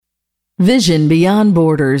Vision Beyond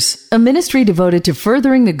Borders, a ministry devoted to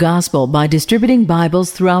furthering the gospel by distributing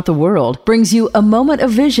Bibles throughout the world, brings you A Moment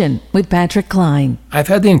of Vision with Patrick Klein. I've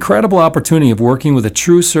had the incredible opportunity of working with a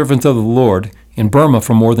true servant of the Lord in Burma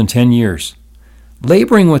for more than 10 years,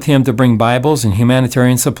 laboring with him to bring Bibles and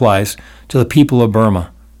humanitarian supplies to the people of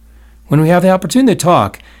Burma. When we have the opportunity to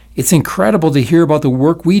talk, it's incredible to hear about the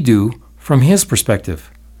work we do from his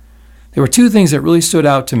perspective. There were two things that really stood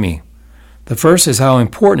out to me. The first is how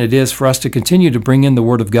important it is for us to continue to bring in the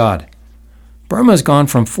Word of God. Burma has gone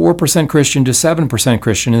from 4% Christian to 7%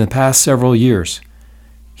 Christian in the past several years.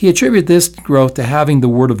 He attributed this growth to having the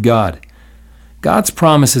Word of God. God's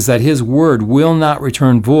promise is that His Word will not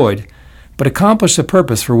return void, but accomplish the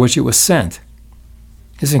purpose for which it was sent.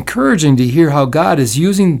 It's encouraging to hear how God is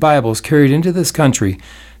using Bibles carried into this country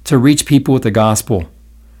to reach people with the gospel.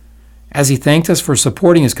 As he thanked us for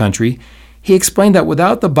supporting his country, he explained that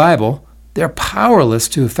without the Bible, they're powerless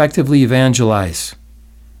to effectively evangelize.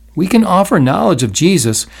 We can offer knowledge of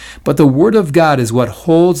Jesus, but the Word of God is what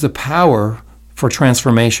holds the power for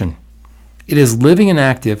transformation. It is living and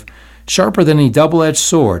active, sharper than any double-edged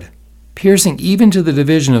sword, piercing even to the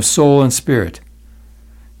division of soul and spirit.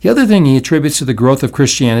 The other thing he attributes to the growth of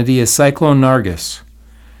Christianity is Cyclone Nargis.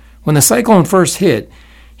 When the cyclone first hit,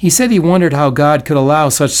 he said he wondered how God could allow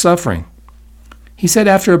such suffering. He said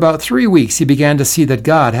after about 3 weeks he began to see that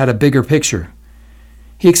God had a bigger picture.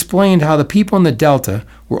 He explained how the people in the Delta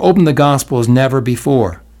were open to the gospel as never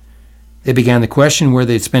before. They began to question where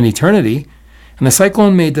they'd spend eternity, and the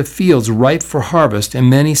cyclone made the fields ripe for harvest, and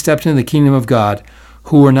many stepped into the kingdom of God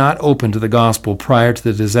who were not open to the gospel prior to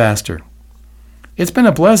the disaster. It's been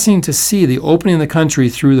a blessing to see the opening of the country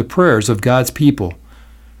through the prayers of God's people.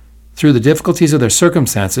 Through the difficulties of their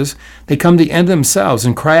circumstances, they come to the end of themselves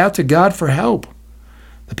and cry out to God for help.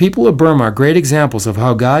 The people of Burma are great examples of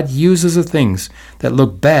how God uses the things that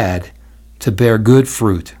look bad to bear good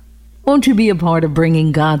fruit. Won't you be a part of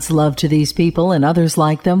bringing God's love to these people and others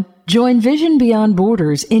like them? Join Vision Beyond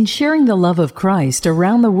Borders in sharing the love of Christ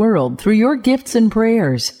around the world through your gifts and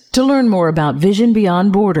prayers. To learn more about Vision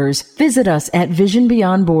Beyond Borders, visit us at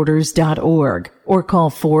visionbeyondborders.org or call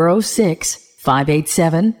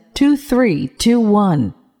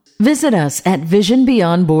 406-587-2321. Visit us at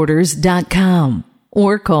visionbeyondborders.com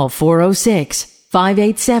or call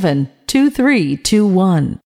 406-587-2321.